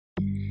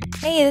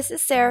Hey, this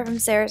is Sarah from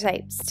Sarah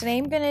Types. Today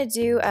I'm going to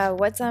do a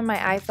What's on my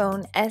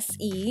iPhone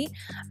SE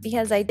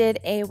because I did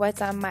a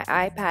What's on my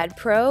iPad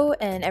Pro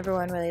and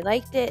everyone really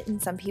liked it,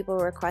 and some people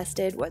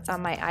requested What's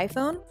on my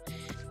iPhone.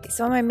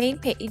 So on my main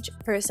page,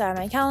 first I have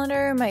my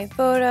calendar, my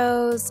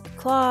photos,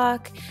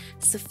 clock,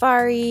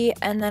 Safari,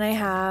 and then I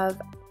have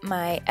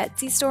my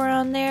Etsy store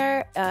on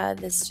there.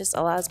 This just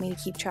allows me to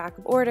keep track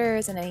of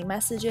orders and any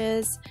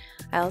messages.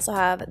 I also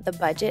have the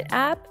budget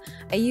app.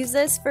 I use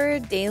this for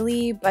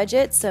daily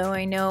budget, so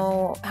I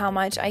know how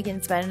much I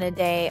can spend in a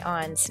day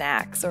on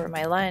snacks or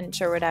my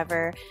lunch or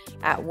whatever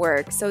at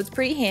work. So it's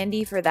pretty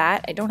handy for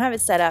that. I don't have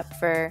it set up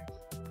for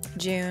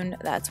June,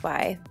 that's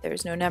why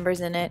there's no numbers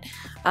in it.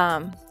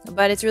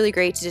 But it's really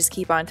great to just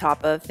keep on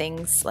top of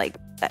things like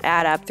that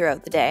add up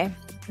throughout the day.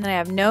 And then I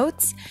have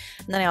notes,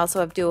 and then I also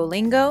have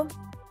Duolingo.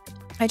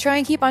 I try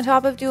and keep on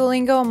top of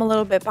Duolingo. I'm a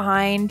little bit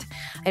behind.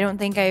 I don't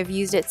think I've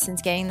used it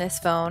since getting this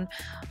phone,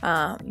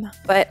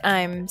 but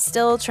I'm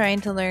still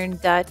trying to learn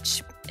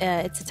Dutch.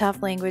 It's a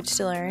tough language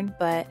to learn,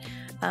 but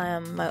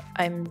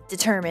I'm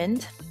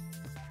determined.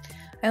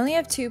 I only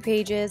have 2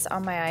 pages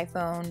on my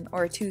iPhone,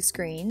 or 2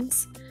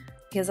 screens,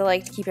 because I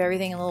like to keep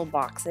everything in little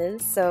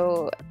boxes.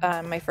 So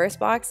my first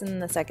box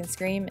and the second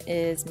screen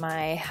is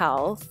my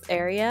health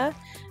area.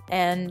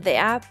 And the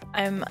app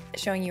I'm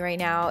showing you right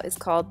now is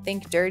called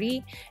Think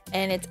Dirty,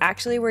 and it's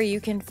actually where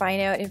you can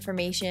find out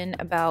information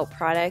about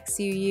products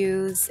you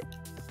use,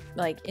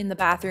 like in the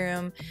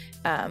bathroom,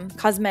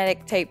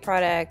 cosmetic type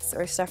products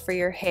or stuff for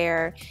your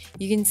hair.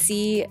 You can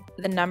see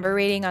the number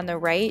rating on the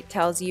right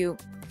tells you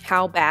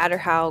how bad or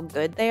how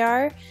good they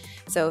are.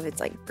 So if it's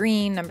like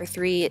green, number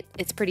 3,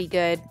 it's pretty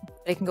good.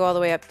 It can go all the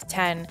way up to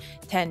 10,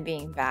 10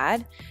 being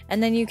bad.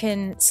 And then you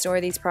can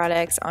store these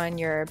products on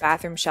your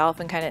bathroom shelf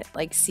and kind of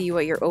like see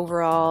what your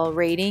overall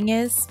rating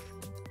is.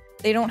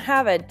 They don't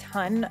have a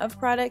ton of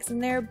products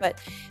in there, but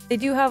they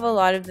do have a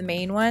lot of the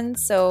main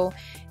ones. So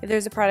if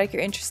there's a product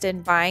you're interested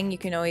in buying, you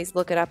can always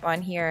look it up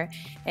on here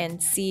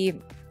and see,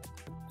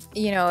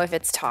 if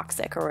it's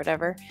toxic or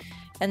whatever.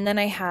 And then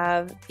I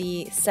have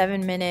the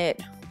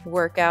 7-minute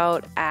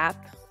workout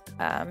app.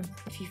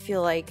 If you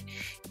feel like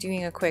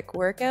doing a quick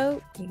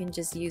workout, you can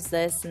just use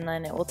this and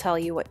then it will tell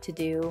you what to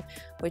do,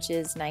 which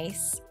is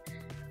nice.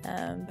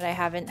 But I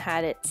haven't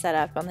had it set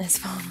up on this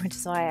phone, which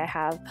is why I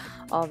have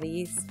all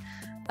these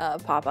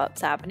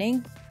pop-ups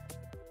happening.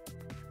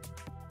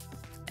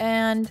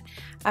 And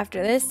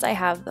after this, I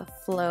have the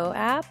Flow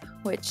app,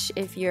 which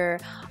if you're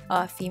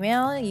a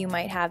female, you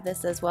might have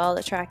this as well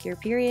to track your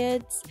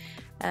periods.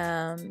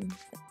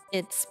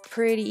 It's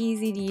pretty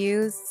easy to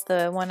use. It's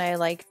the one I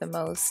like the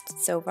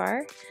most so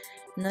far.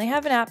 And then I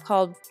have an app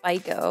called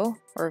Biko,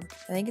 or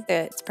I think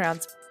it's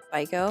pronounced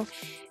Biko,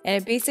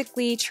 and it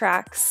basically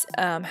tracks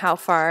how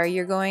far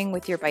you're going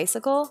with your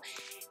bicycle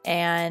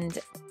and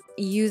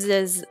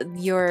uses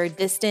your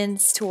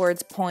distance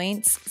towards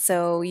points.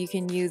 So you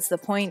can use the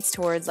points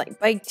towards like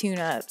bike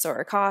tune-ups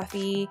or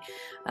coffee.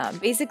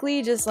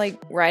 Basically just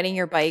like riding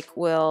your bike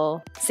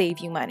will save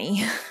you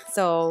money.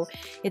 So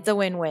it's a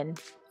win-win.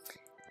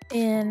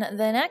 In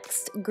the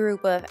next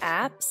group of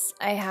apps,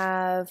 I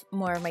have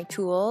more of my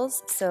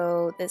tools.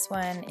 So this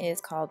one is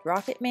called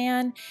Rocket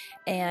Man,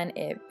 and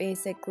it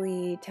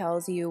basically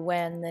tells you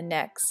when the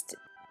next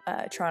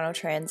Toronto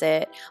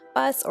Transit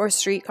bus or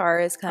streetcar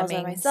is coming.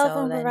 Also my cell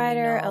phone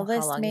provider, a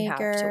list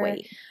maker,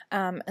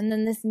 and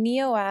then this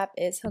Neo app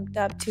is hooked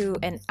up to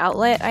an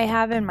outlet I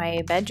have in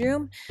my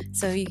bedroom,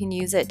 so you can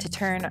use it to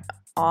turn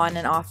on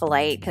and off a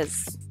light,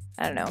 because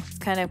I don't know, it's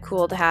kind of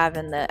cool to have,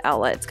 and the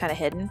outlet's kind of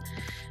hidden.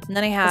 And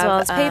then I have, as well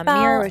as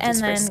PayPal, Mirror, which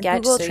is for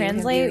Sketch, Google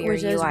Translate,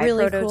 which is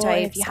really cool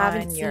if you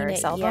haven't seen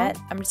it yet.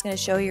 I'm just going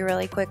to show you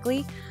really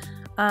quickly.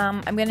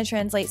 I'm going to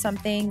translate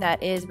something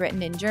that is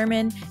written in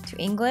German to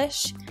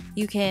English.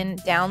 You can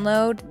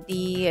download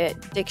the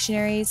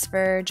dictionaries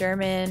for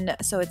German,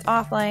 so it's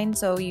offline,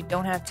 so you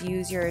don't have to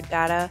use your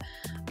data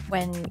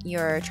when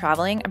you're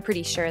traveling. I'm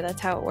pretty sure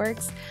that's how it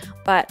works,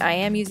 but I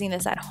am using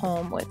this at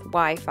home with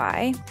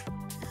Wi-Fi.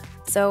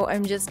 So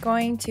I'm just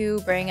going to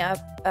bring up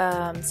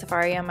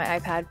Safari on my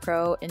iPad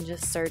Pro and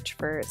just search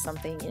for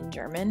something in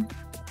German.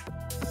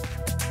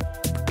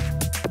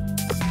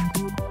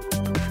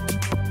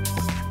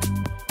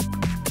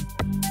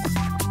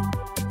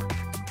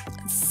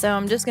 So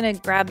I'm just going to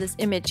grab this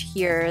image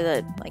here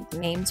that like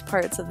names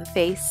parts of the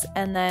face,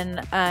 and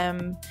then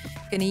I'm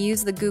going to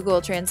use the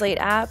Google Translate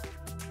app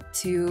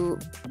to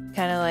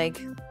kind of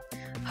like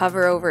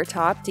hover over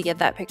top to get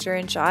that picture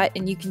in shot,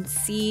 and you can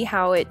see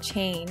how it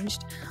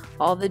changed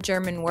all the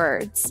German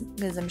words,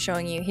 because I'm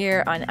showing you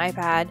here on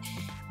iPad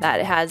that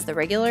it has the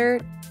regular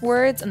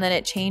words and then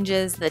it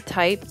changes the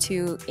type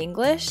to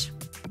English.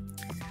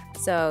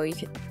 So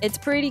it's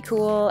pretty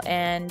cool,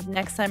 and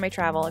next time I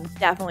travel, I'm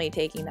definitely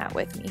taking that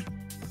with me.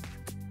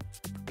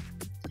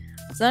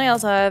 So then I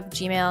also have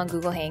Gmail and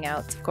Google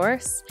Hangouts, of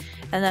course.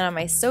 And then on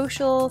my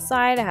social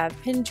side, I have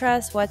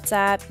Pinterest,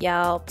 WhatsApp,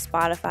 Yelp,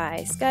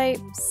 Spotify,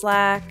 Skype,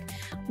 Slack,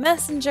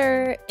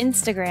 Messenger,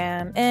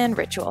 Instagram, and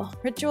Ritual.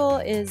 Ritual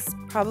is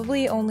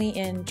probably only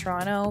in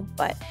Toronto,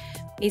 but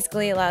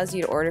Basically allows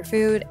you to order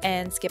food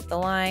and skip the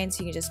line,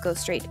 so you can just go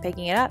straight to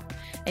picking it up,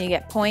 and you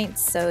get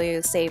points, so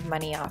you save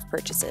money off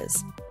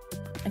purchases.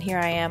 And here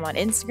I am on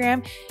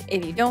Instagram.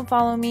 If you don't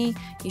follow me,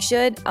 you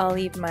should. I'll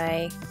leave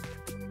my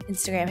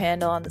Instagram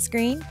handle on the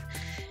screen.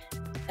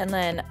 And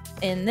then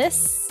in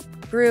this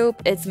group,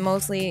 it's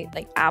mostly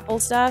like Apple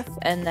stuff,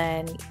 and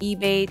then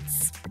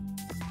Ebates.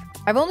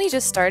 I've only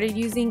just started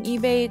using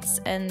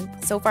Ebates, and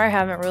so far I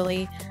haven't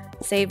really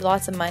saved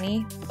lots of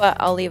money, but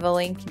I'll leave a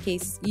link in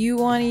case you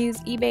want to use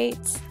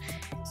Ebates.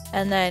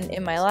 And then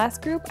in my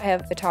last group, I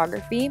have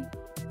photography.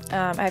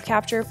 I have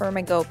Capture for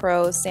my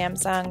GoPro,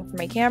 Samsung for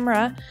my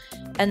camera,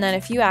 and then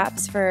a few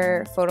apps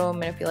for photo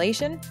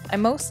manipulation. I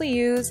mostly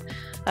use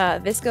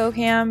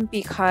ViscoCam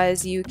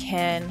because you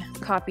can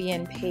copy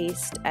and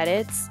paste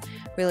edits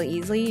really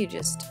easily. You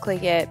just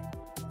click it,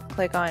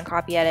 click on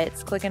copy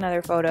edits, click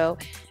another photo,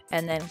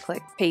 and then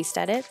click paste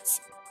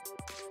edits.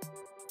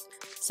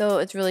 So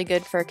it's really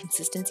good for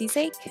consistency's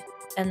sake.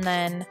 And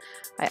then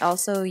I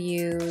also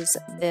use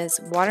this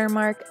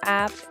watermark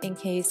app in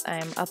case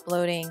I'm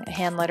uploading a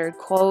hand-lettered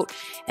quote,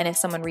 and if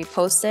someone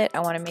reposts it, I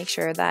want to make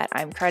sure that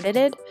I'm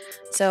credited.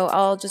 So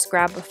I'll just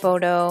grab a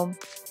photo,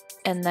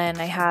 and then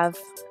I have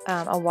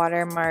a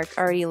watermark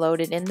already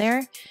loaded in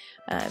there.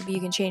 But you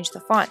can change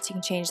the fonts, you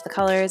can change the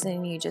colors,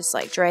 and you just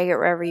like drag it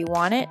wherever you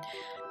want it.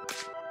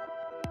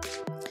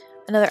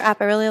 Another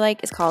app I really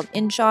like is called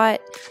InShot.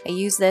 I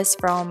use this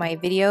for all my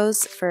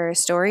videos, for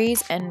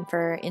stories, and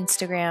for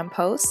Instagram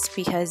posts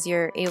because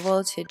you're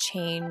able to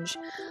change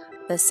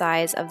the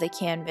size of the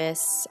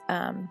canvas.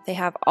 They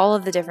have all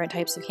of the different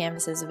types of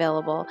canvases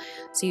available,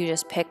 so you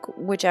just pick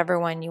whichever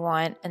one you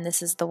want, and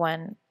this is the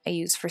one I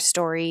use for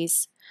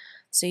stories.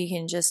 So you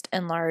can just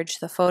enlarge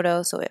the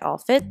photo so it all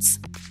fits.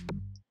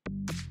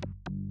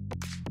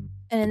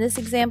 And in this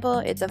example,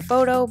 it's a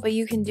photo, but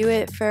you can do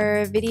it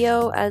for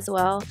video as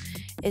well.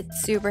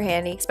 It's super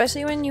handy,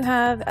 especially when you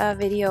have a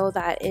video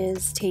that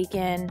is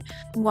taken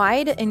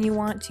wide and you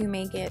want to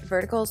make it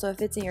vertical so it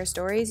fits in your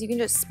stories. You can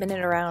just spin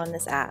it around on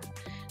this app.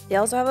 They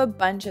also have a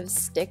bunch of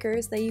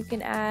stickers that you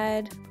can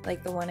add,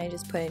 like the one I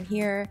just put in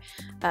here.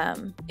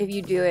 If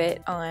you do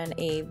it on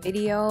a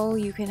video,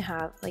 you can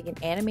have like an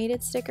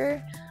animated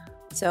sticker.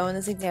 So in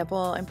this example,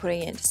 I'm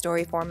putting it into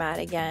story format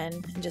again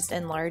and just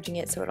enlarging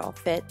it so it all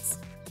fits.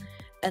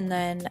 And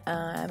then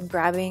I'm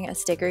grabbing a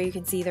sticker. You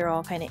can see they're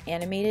all kind of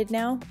animated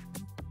now.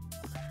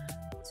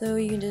 So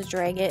you can just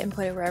drag it and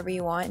put it wherever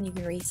you want, and you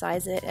can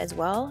resize it as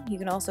well. You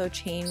can also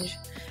change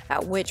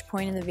at which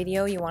point in the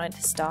video you want it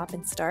to stop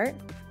and start.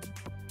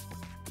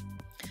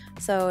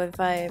 So if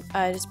I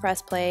just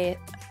press play,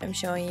 I'm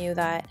showing you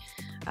that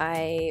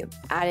I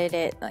added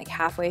it like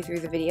halfway through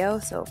the video.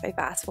 So if I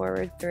fast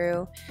forward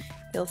through,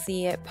 you'll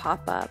see it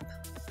pop up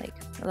like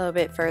a little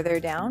bit further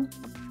down.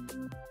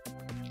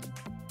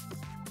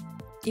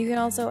 You can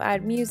also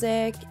add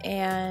music,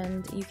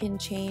 and you can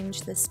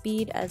change the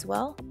speed as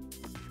well.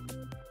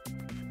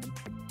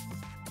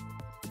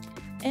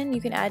 And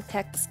you can add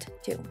text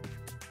too.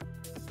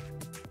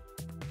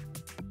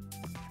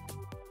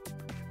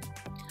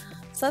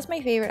 So that's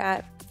my favorite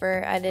app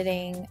for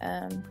editing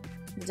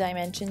the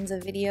dimensions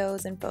of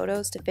videos and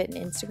photos to fit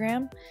in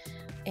Instagram.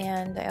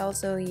 And I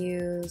also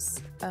use,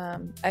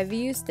 I've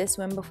used this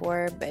one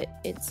before, but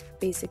it's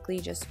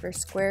basically just for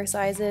square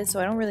sizes, so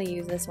I don't really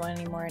use this one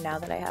anymore now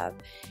that I have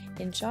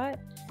InShot.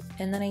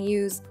 And then I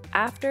use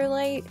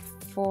Afterlight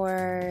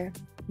for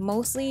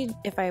mostly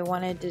if I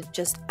wanted to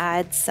just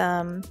add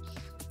some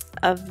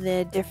of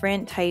the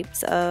different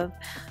types of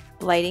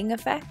lighting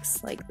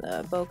effects, like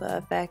the bokeh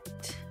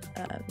effect,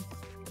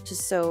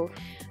 just so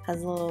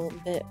has a little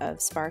bit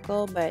of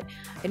sparkle, but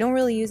I don't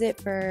really use it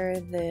for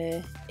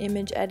the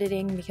image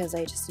editing because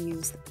I just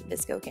use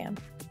ViscoCam.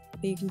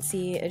 But you can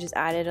see I just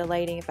added a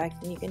lighting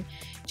effect, and you can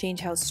change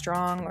how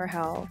strong or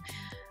how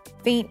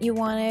faint you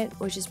want it,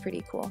 which is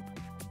pretty cool.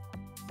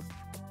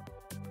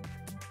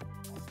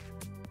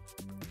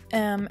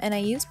 And I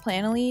use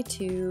Planoly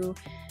to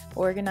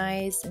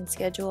organize and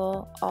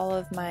schedule all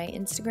of my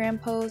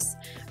Instagram posts.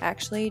 I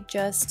actually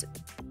just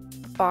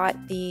bought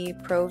the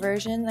pro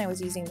version. I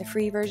was using the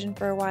free version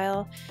for a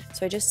while,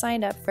 so I just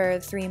signed up for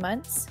 3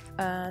 months.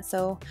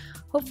 So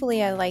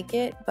hopefully I like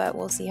it, but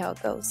we'll see how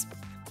it goes.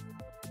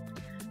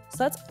 So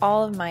that's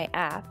all of my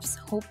apps.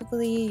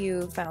 Hopefully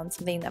you found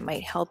something that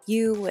might help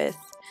you with,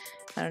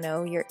 I don't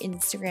know, your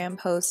Instagram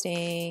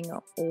posting,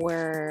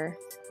 or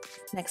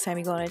next time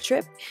you go on a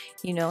trip,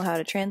 you know how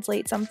to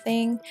translate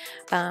something.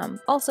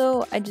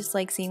 Also, I just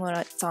like seeing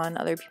what's on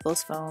other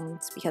people's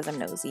phones because I'm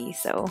nosy,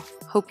 so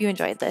hope you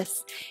enjoyed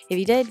this. If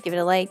you did, give it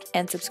a like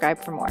and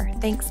subscribe for more.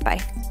 Thanks,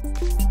 bye.